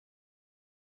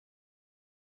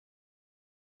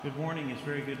Good morning. It's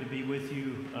very good to be with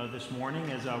you this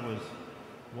morning. As I was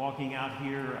walking out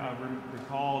here, I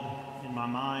recalled in my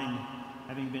mind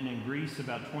having been in Greece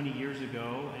about 20 years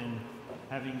ago and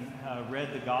having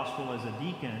read the gospel as a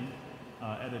deacon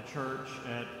at a church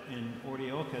in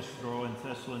Ordiokestro in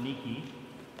Thessaloniki.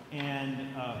 And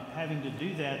having to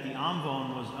do that, the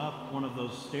Amvon was up one of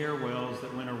those stairwells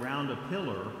that went around a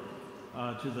pillar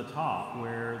to the top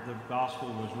where the gospel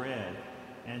was read.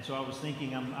 And so I was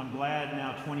thinking, I'm glad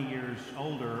now 20 years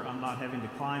older, I'm not having to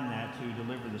climb that to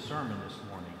deliver the sermon this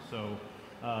morning. So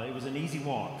it was an easy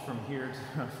walk from here,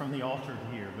 from the altar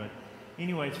to here. But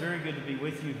anyway, it's very good to be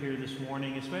with you here this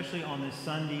morning, especially on this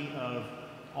Sunday of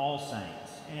All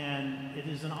Saints. And it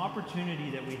is an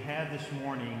opportunity that we have this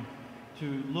morning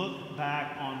to look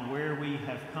back on where we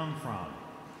have come from,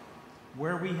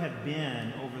 where we have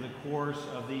been over the course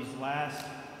of these last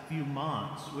few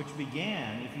months, which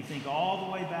began, if you think all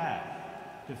the way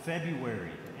back to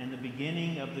February and the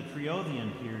beginning of the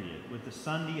Triodian period with the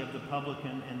Sunday of the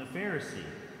Publican and the Pharisee.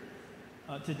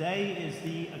 Today is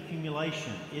the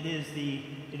accumulation. It is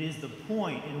the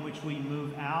point in which we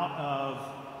move out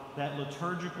of that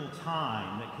liturgical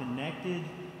time that connected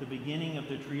the beginning of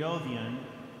the Triodian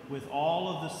with all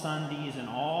of the Sundays and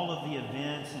all of the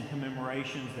events and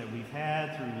commemorations that we've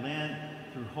had through Lent,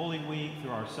 through Holy Week,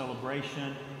 through our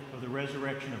celebration of the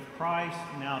resurrection of Christ,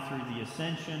 now through the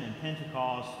Ascension and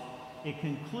Pentecost. It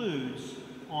concludes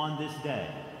on this day.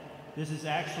 This is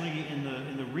actually in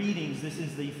the readings, this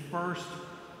is the first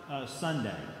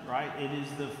Sunday, right? It is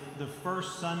the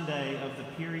first Sunday of the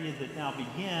period that now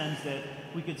begins that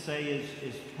we could say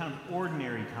is kind of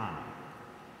ordinary time.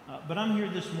 But I'm here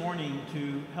this morning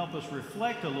to help us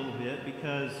reflect a little bit,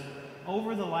 because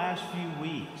over the last few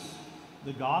weeks,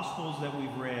 the Gospels that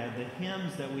we've read, the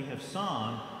hymns that we have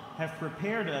sung, have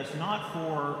prepared us not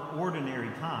for ordinary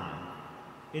time.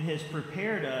 It has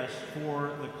prepared us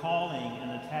for the calling and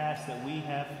the task that we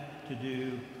have to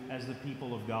do as the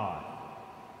people of God.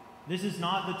 This is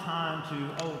not the time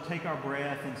to, take our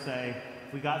breath and say,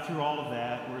 we got through all of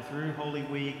that, we're through Holy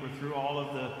Week, we're through all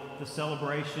of the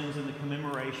celebrations and the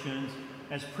commemorations.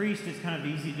 As priests, it's kind of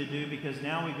easy to do because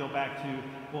now we go back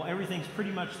to, everything's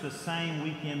pretty much the same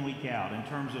week in, week out in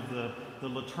terms of the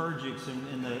liturgics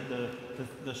and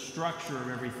the structure of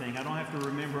everything. I don't have to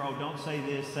remember, don't say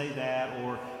this, say that,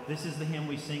 or this is the hymn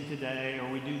we sing today, or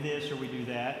we do this, or we do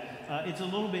that. It's a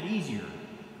little bit easier.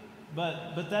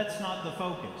 But that's not the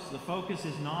focus. The focus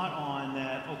is not on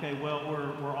that,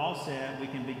 we're all set. We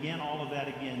can begin all of that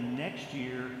again next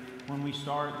year when we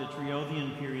start the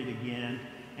Triodian period again,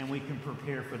 and we can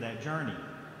prepare for that journey.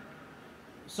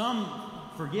 Some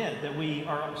forget that we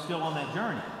are still on that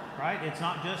journey, right? It's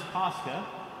not just Pascha,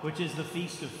 which is the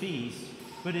Feast of Feasts,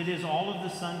 but it is all of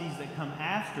the Sundays that come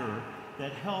after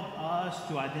that help us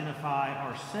to identify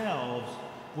ourselves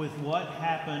with what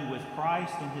happened with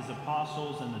Christ and his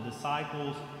apostles and the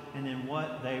disciples, and then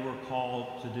what they were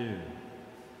called to do.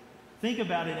 Think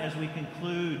about it as we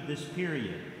conclude this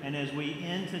period and as we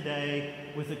end today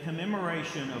with a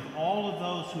commemoration of all of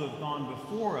those who have gone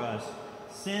before us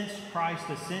since Christ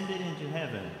ascended into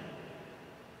heaven,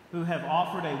 who have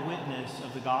offered a witness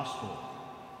of the gospel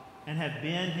and have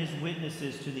been his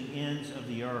witnesses to the ends of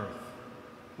the earth.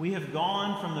 We have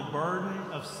gone from the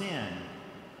burden of sin,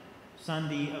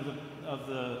 Sunday of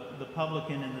the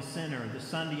publican and the sinner, the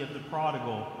Sunday of the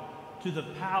prodigal, to the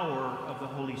power of the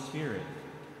Holy Spirit.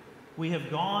 We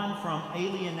have gone from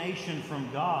alienation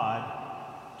from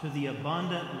God to the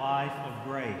abundant life of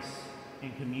grace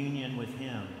and communion with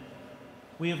him.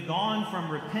 We have gone from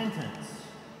repentance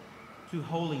to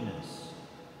holiness.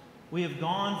 We have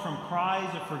gone from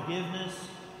cries of forgiveness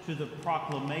to the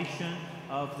proclamation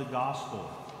of the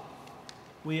gospel.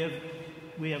 We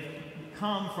have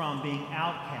come from being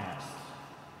outcasts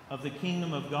of the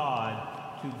kingdom of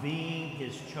God to being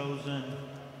his chosen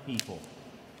people.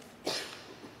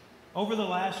 Over the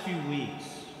last few weeks,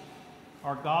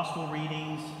 our gospel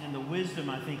readings and the wisdom,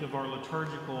 I think, of our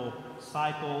liturgical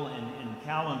cycle and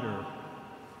calendar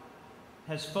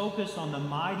has focused on the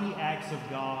mighty acts of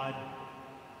God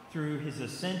through his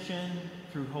ascension,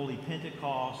 through Holy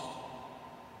Pentecost,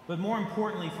 but more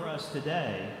importantly for us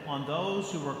today, on those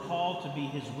who were called to be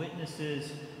his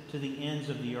witnesses to the ends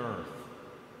of the earth.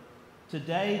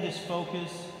 Today, this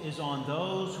focus is on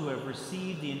those who have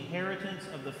received the inheritance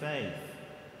of the faith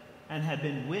and have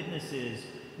been witnesses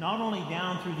not only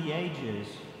down through the ages,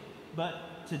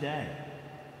 but today.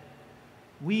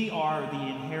 We are the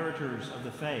inheritors of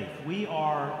the faith. We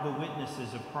are the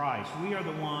witnesses of Christ. We are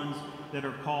the ones that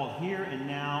are called here and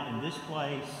now in this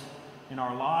place, in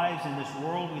our lives, in this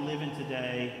world we live in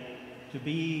today, to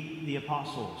be the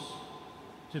apostles,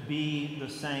 to be the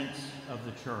saints of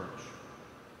the church.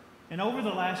 And over the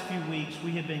last few weeks,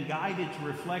 we have been guided to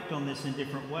reflect on this in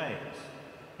different ways.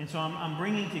 And so I'm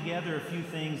bringing together a few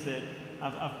things that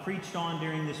I've preached on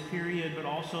during this period, but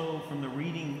also from the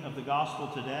reading of the gospel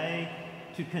today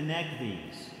to connect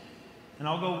these. And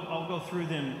I'll go through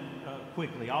them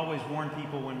quickly. I always warn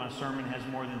people when my sermon has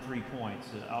more than 3 points.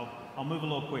 I'll move a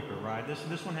little quicker, right?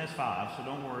 This one has 5, so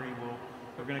don't worry.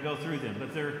 We're going to go through them.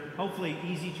 But they're hopefully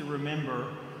easy to remember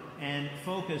and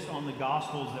focused on the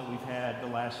Gospels that we've had the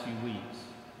last few weeks.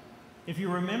 If you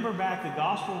remember back, the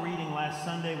Gospel reading last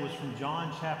Sunday was from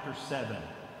John chapter 7.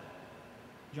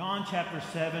 John chapter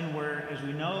 7, where, as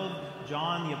we know,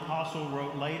 John the Apostle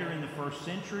wrote later in the 1st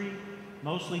century,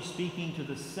 mostly speaking to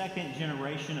the second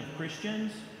generation of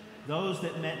Christians, those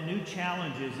that met new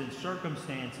challenges and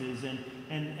circumstances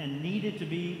and needed to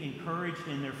be encouraged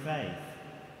in their faith.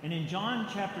 And in John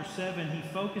chapter 7, he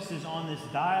focuses on this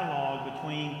dialogue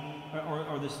between,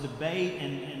 or this debate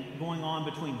and going on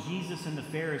between Jesus and the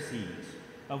Pharisees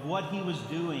of what he was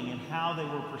doing and how they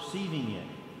were perceiving it.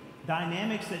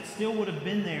 Dynamics that still would have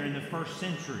been there in the 1st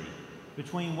century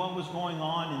between what was going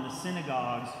on in the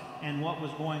synagogues and what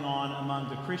was going on among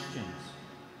the Christians.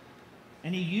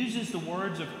 And he uses the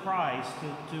words of Christ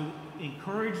to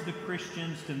encourage the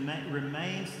Christians to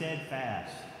remain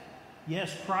steadfast.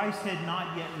 Yes, Christ had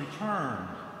not yet returned,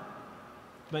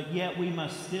 but yet we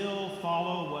must still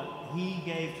follow what he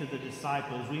gave to the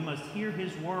disciples. We must hear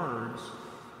his words,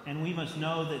 and we must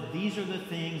know that these are the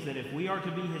things that if we are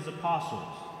to be his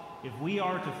apostles, if we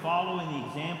are to follow in the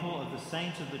example of the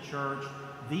saints of the church,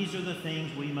 these are the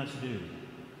things we must do.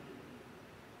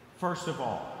 First of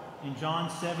all, in John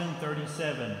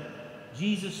 7:37,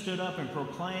 Jesus stood up and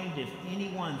proclaimed, "If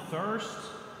anyone thirsts,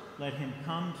 let him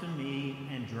come to me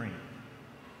and drink."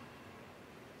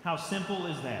 How simple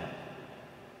is that?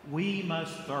 We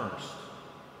must thirst.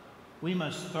 We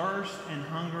must thirst and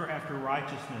hunger after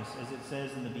righteousness, as it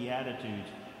says in the Beatitudes.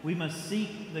 We must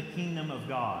seek the kingdom of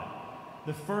God.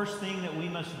 The first thing that we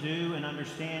must do and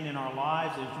understand in our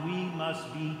lives is we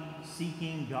must be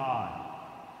seeking God.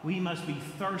 We must be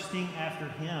thirsting after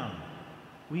him.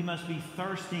 We must be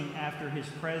thirsting after his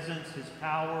presence, his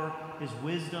power, his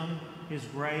wisdom, his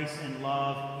grace and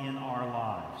love in our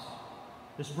lives.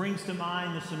 This brings to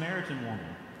mind the Samaritan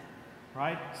woman,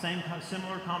 right?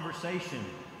 Similar conversation.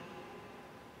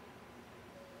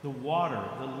 The water,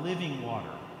 the living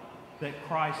water that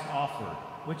Christ offered,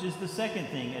 which is the second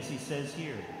thing, as he says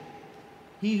here.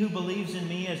 He who believes in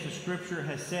me, as the scripture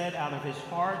has said, out of his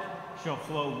heart shall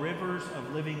flow rivers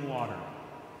of living water.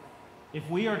 If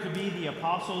we are to be the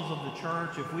apostles of the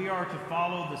church, if we are to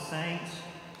follow the saints,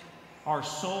 our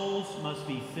souls must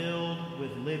be filled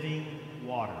with living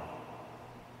water.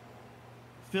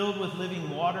 Filled with living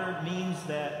water means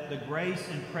that the grace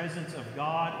and presence of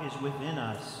God is within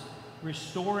us,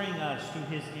 restoring us to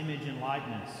his image and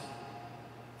likeness,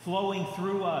 flowing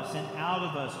through us and out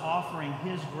of us, offering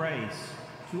his grace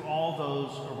to all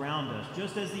those around us,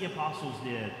 just as the apostles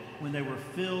did when they were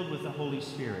filled with the Holy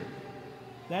Spirit.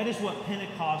 That is what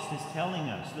Pentecost is telling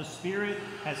us. The Spirit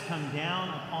has come down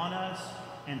upon us,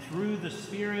 and through the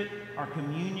Spirit, our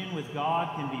communion with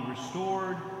God can be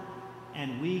restored,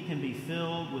 and we can be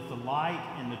filled with the light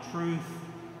and the truth,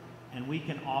 and we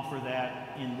can offer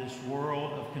that in this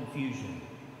world of confusion,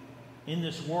 in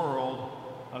this world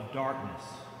of darkness.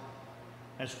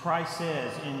 As Christ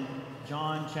says in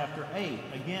John chapter 8,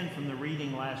 again from the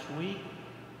reading last week,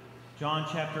 John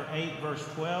chapter 8, verse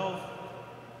 12,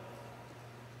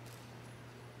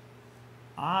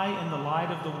 "I am the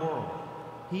light of the world.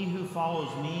 He who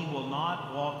follows me will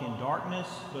not walk in darkness,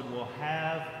 but will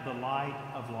have the light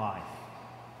of life."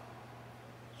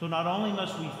 So not only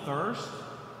must we thirst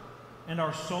and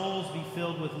our souls be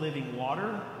filled with living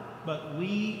water, but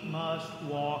we must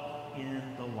walk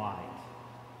in the light.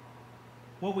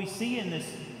 What we see in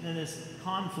this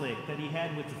conflict that he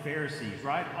had with the Pharisees,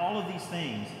 right? All of these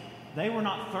things, they were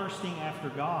not thirsting after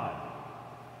God.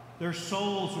 Their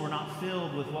souls were not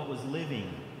filled with what was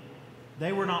living.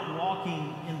 They were not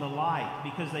walking in the light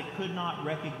because they could not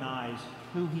recognize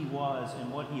who he was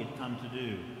and what he had come to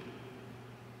do.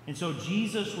 And so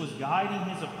Jesus was guiding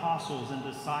his apostles and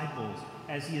disciples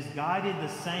as he has guided the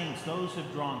saints, those who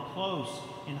have drawn close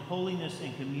in holiness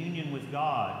and communion with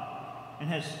God, and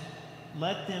has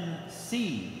let them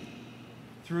see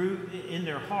through in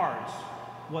their hearts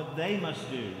what they must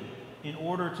do in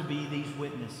order to be these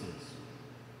witnesses.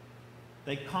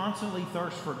 They constantly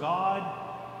thirst for God.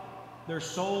 Their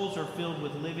souls are filled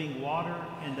with living water,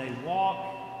 and they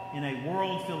walk in a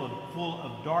world full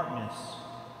of darkness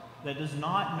that does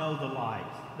not know the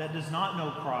light, that does not know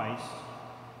Christ.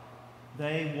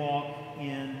 They walk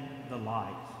in the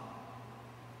light.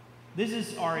 This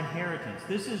is our inheritance.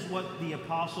 This is what the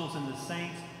apostles and the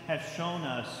saints have shown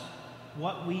us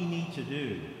what we need to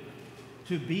do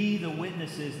to be the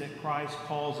witnesses that Christ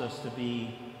calls us to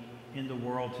be in the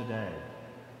world today.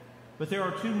 But there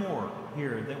are two more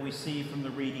here that we see from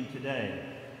the reading today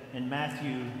in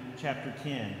Matthew chapter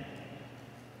 10.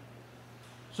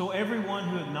 So everyone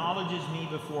who acknowledges me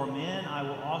before men, I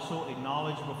will also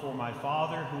acknowledge before my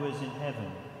Father who is in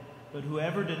heaven. But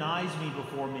whoever denies me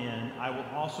before men, I will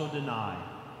also deny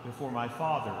before my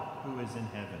Father who is in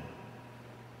heaven.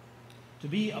 To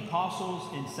be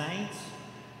apostles and saints,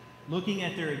 looking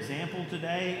at their example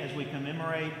today as we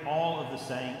commemorate all of the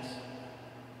saints,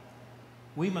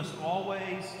 we must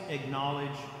always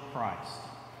acknowledge Christ.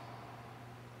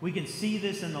 We can see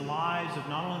this in the lives of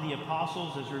not only the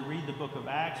apostles as we read the book of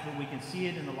Acts, but we can see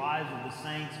it in the lives of the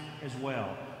saints as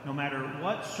well. No matter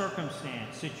what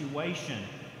circumstance, situation,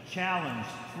 challenge,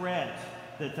 threat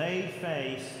that they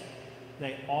faced,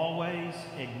 they always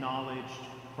acknowledged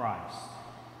Christ.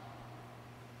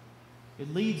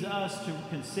 It leads us to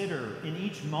consider in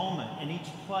each moment, in each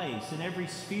place, in every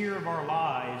sphere of our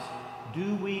lives,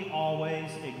 do we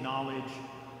always acknowledge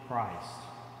Christ?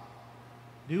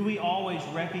 Do we always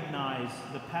recognize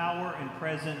the power and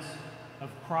presence of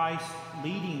Christ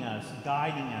leading us,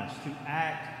 guiding us to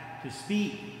act, to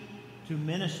speak, to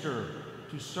minister,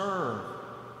 to serve,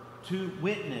 to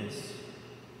witness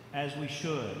as we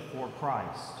should for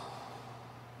Christ?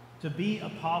 To be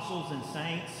apostles and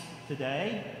saints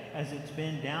today, as it's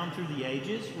been down through the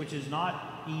ages, which is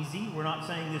not easy. We're not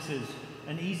saying this is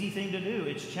an easy thing to do.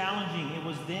 It's challenging. It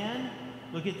was then.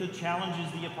 Look at the challenges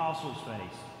the apostles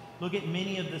faced. Look at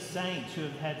many of the saints who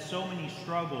have had so many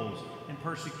struggles and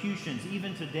persecutions,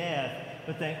 even to death,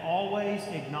 but they always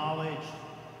acknowledged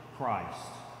Christ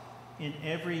in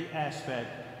every aspect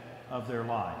of their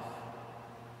life.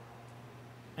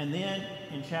 And then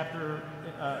in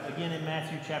again in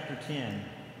Matthew chapter 10,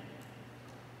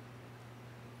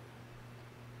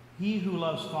 he who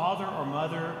loves father or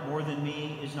mother more than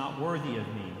me is not worthy of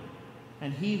me.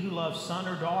 And he who loves son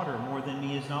or daughter more than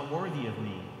me is not worthy of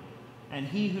me. And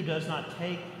he who does not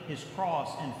take his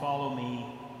cross and follow me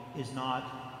is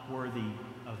not worthy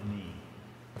of me.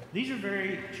 These are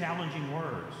very challenging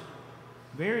words,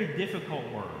 very difficult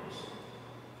words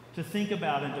to think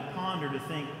about and to ponder, to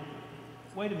think,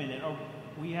 wait a minute,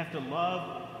 we have to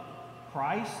love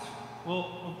Christ?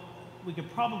 Well, we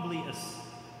could probably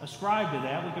ascribe to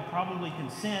that. We could probably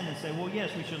consent and say, well,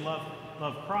 yes, we should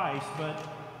love Christ, but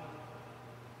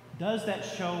does that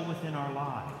show within our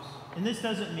lives? And this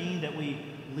doesn't mean that we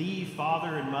leave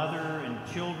father and mother and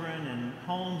children and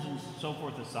homes and so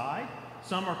forth aside.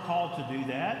 Some are called to do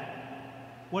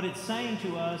that. What it's saying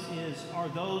to us is, are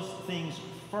those things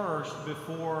first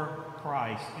before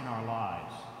Christ in our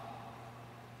lives?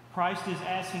 Christ is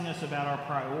asking us about our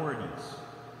priorities.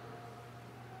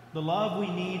 The love we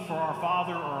need for our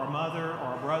father or our mother or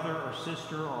our brother or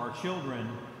sister or our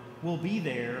children will be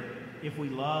there if we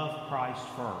love Christ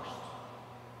first.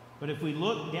 But if we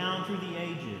look down through the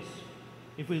ages,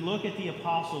 if we look at the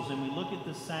apostles and we look at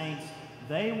the saints,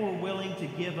 they were willing to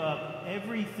give up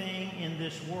everything in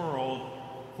this world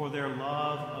for their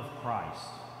love of Christ.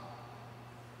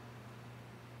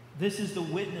 This is the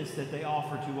witness that they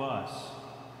offer to us.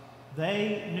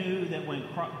 They knew that when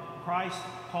Christ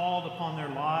called upon their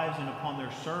lives and upon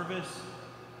their service,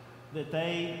 that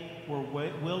they were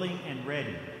willing and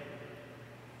ready.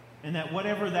 And that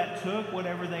whatever that took,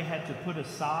 whatever they had to put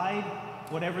aside,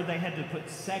 whatever they had to put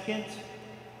second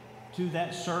to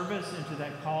that service and to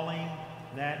that calling,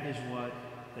 that is what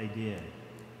they did.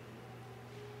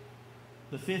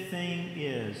 The fifth thing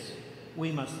is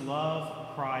we must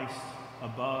love Christ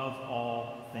above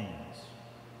all things,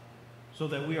 so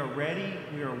that we are ready,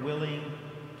 we are willing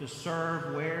to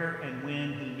serve where and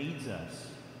when He needs us,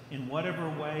 in whatever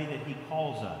way that He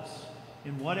calls us,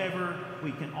 in whatever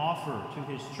we can offer to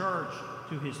His church,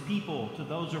 to His people, to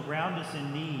those around us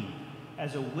in need,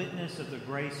 as a witness of the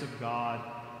grace of God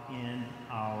in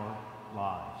our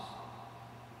lives.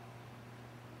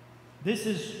 This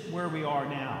is where we are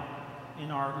now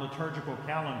in our liturgical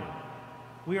calendar.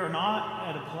 We are not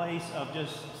at a place of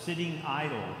just sitting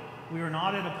idle. We are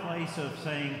not at a place of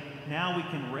saying, now we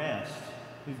can rest.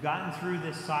 We've gotten through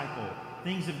this cycle.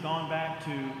 Things have gone back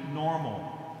to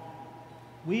normal.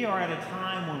 We are at a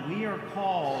time when we are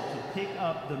called to pick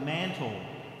up the mantle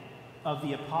of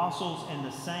the apostles and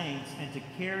the saints and to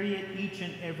carry it each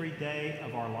and every day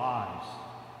of our lives.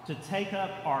 To take up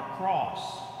our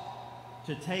cross.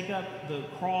 To take up the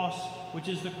cross, which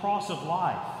is the cross of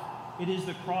life. It is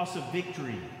the cross of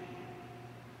victory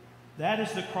That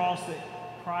is the cross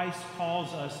that Christ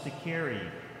calls us to carry,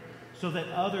 so that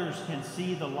others can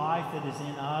see the life that is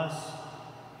in us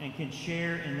and can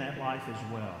share in that life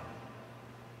as well.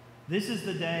 This is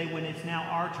the day when it's now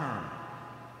our turn.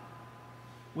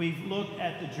 We've looked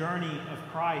at the journey of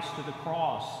Christ to the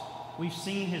cross. We've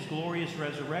seen his glorious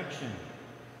resurrection.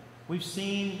 We've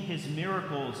seen his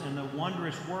miracles and the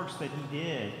wondrous works that he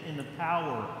did in the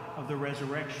power of the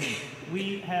resurrection.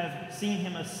 We have seen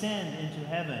him ascend into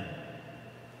heaven.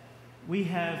 We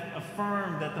have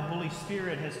affirmed that the Holy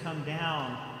Spirit has come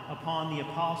down upon the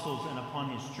apostles and upon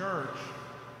his church.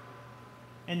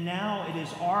 And now it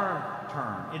is our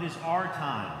turn. It is our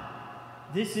time.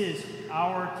 This is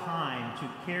our time to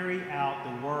carry out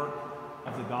the work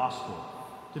of the gospel,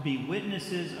 to be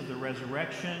witnesses of the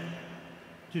resurrection,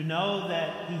 to know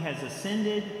that he has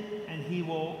ascended and he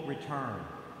will return.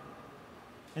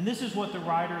 And this is what the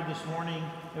writer this morning,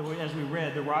 as we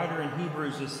read, the writer in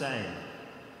Hebrews is saying.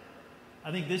 I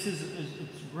think this is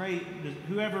it's great.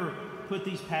 Whoever put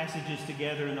these passages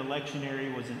together in the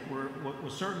lectionary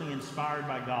was certainly inspired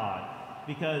by God,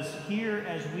 because here,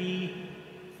 as we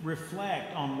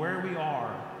reflect on where we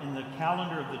are in the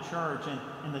calendar of the church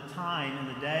and the time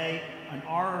and the day and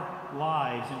our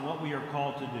lives and what we are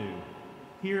called to do,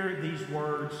 here these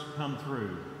words come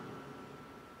through.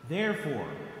 Therefore,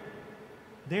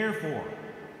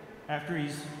 after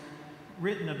he's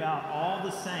written about all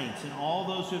the saints and all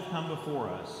those who have come before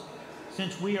us,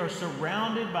 since we are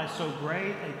surrounded by so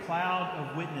great a cloud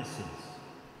of witnesses,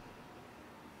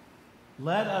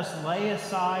 let us lay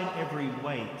aside every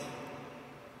weight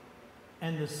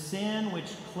and the sin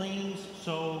which clings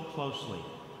so closely.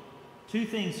 Two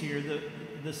things here.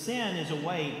 The sin is a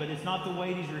weight, but it's not the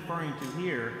weight he's referring to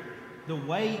here. The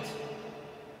weight,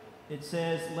 it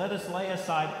says, let us lay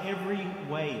aside every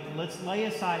weight. Let's lay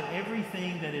aside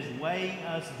everything that is weighing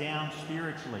us down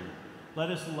spiritually. Let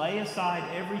us lay aside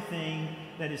everything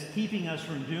that is keeping us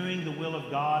from doing the will of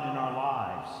God in our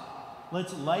lives.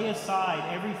 Let's lay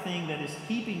aside everything that is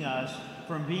keeping us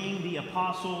from being the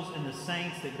apostles and the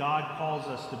saints that God calls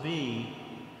us to be.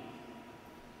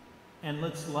 And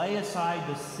let's lay aside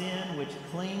the sin which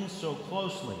clings so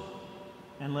closely,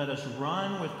 and let us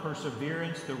run with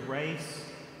perseverance the race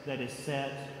that is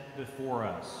set before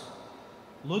us,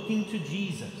 looking to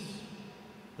Jesus,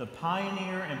 the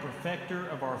pioneer and perfecter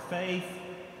of our faith,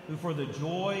 who for the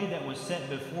joy that was set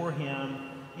before him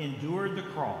endured the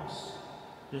cross,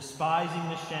 despising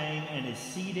the shame, and is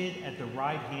seated at the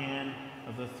right hand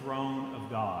of the throne of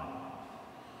God.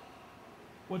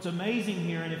 What's amazing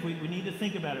here, and if we need to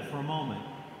think about it for a moment,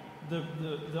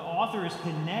 the author is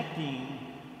connecting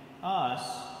us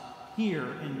here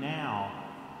and now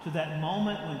to that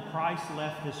moment when Christ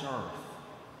left this earth,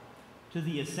 to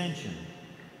the ascension,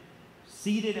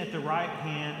 seated at the right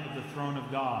hand of the throne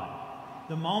of God.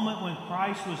 The moment when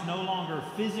Christ was no longer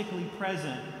physically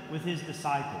present with his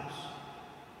disciples.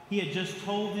 He had just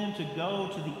told them to go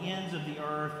to the ends of the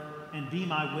earth and be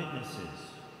my witnesses.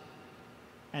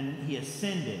 And he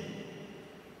ascended.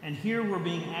 And here we're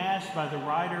being asked by the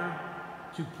writer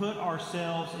to put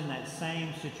ourselves in that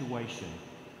same situation.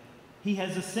 He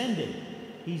has ascended.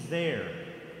 He's there.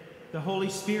 The Holy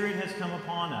Spirit has come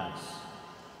upon us.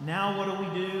 Now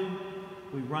what do?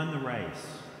 We run the race.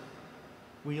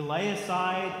 We lay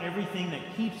aside everything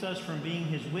that keeps us from being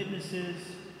his witnesses.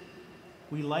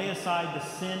 We lay aside the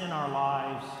sin in our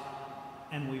lives,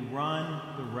 and we run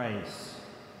the race.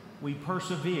 We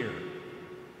persevere,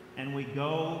 and we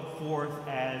go forth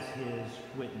as his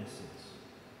witnesses.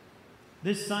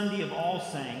 This Sunday of All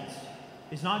Saints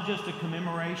is not just a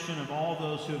commemoration of all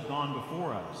those who have gone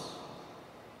before us.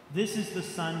 This is the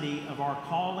Sunday of our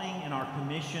calling and our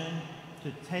commission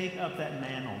to take up that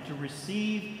mantle, to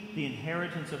receive the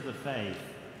inheritance of the faith,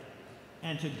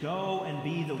 and to go and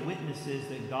be the witnesses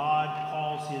that God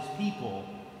calls his people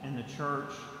and the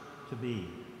church to be.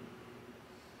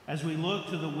 As we look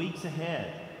to the weeks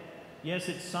ahead, yes,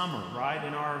 it's summer, right?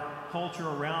 And our culture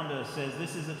around us says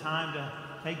this is a time to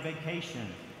take vacation.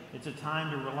 It's a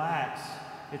time to relax.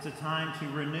 It's a time to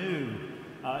renew.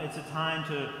 It's a time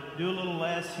to do a little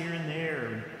less here and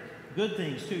there. Good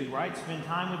things too, right? Spend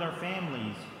time with our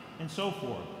families and so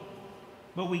forth.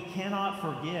 But we cannot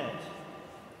forget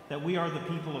that we are the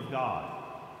people of God.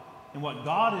 And what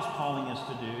God is calling us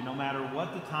to do, no matter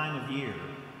what the time of year,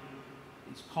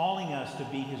 is calling us to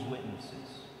be his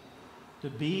witnesses, to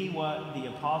be what the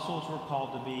apostles were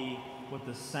called to be, what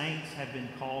the saints have been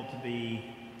called to be,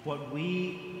 what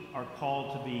we are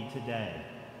called to be today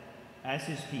as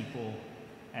his people,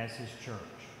 as his church.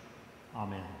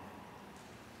 Amen.